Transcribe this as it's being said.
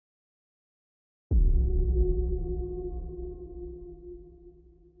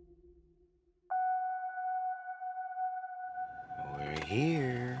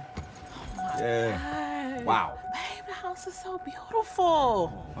house is so beautiful.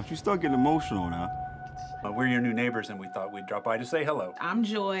 Why don't you start getting emotional now? We're your new neighbors, and we thought we'd drop by to say hello. I'm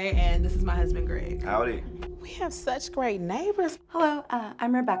Joy, and this is my husband, Greg. Howdy. We have such great neighbors. Hello,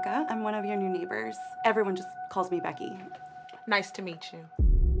 I'm Rebecca. I'm one of your new neighbors. Everyone just calls me Becky. Nice to meet you.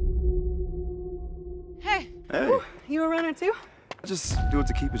 Hey. Hey. Ooh, you a runner too? I just do it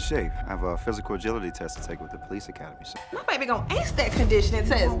to keep in shape. I have a physical agility test to take with the police academy. So. My baby gonna ace that conditioning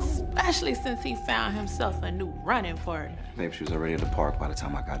test. Especially since he found himself a new running partner. Maybe she was already at the park by the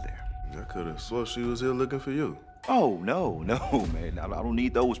time I got there. I could have swore she was here looking for you. Oh, no, man. I don't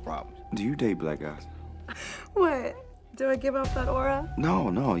need those problems. Do you date black guys? What? Do I give off that aura?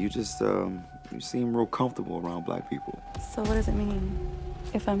 No. You just, you seem real comfortable around black people. So what does it mean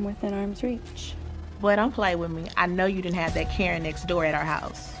if I'm within arm's reach? Boy, don't play with me. I know you didn't have that Karen next door at our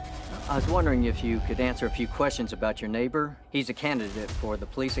house. I was wondering if you could answer a few questions about your neighbor. He's a candidate for the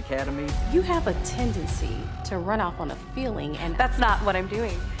police academy. You have a tendency to run off on a feeling, and That's not what I'm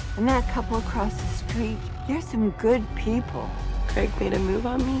doing. And that couple across the street, they're some good people. Craig made a move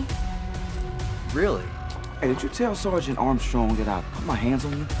on me. Really? Hey, did you tell Sergeant Armstrong that I put my hands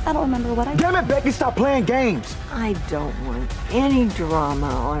on you? I don't remember what I did. Damn it, Becky, stop playing games! I don't want any drama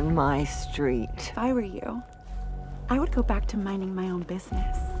on my street. If I were you, I would go back to minding my own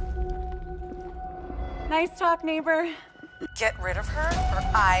business. Nice talk, neighbor. Get rid of her, or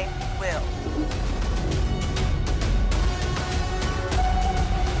I will.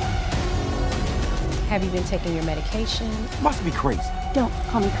 have you been taking your medication? Must be crazy. Don't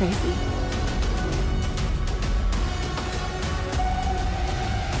call me crazy.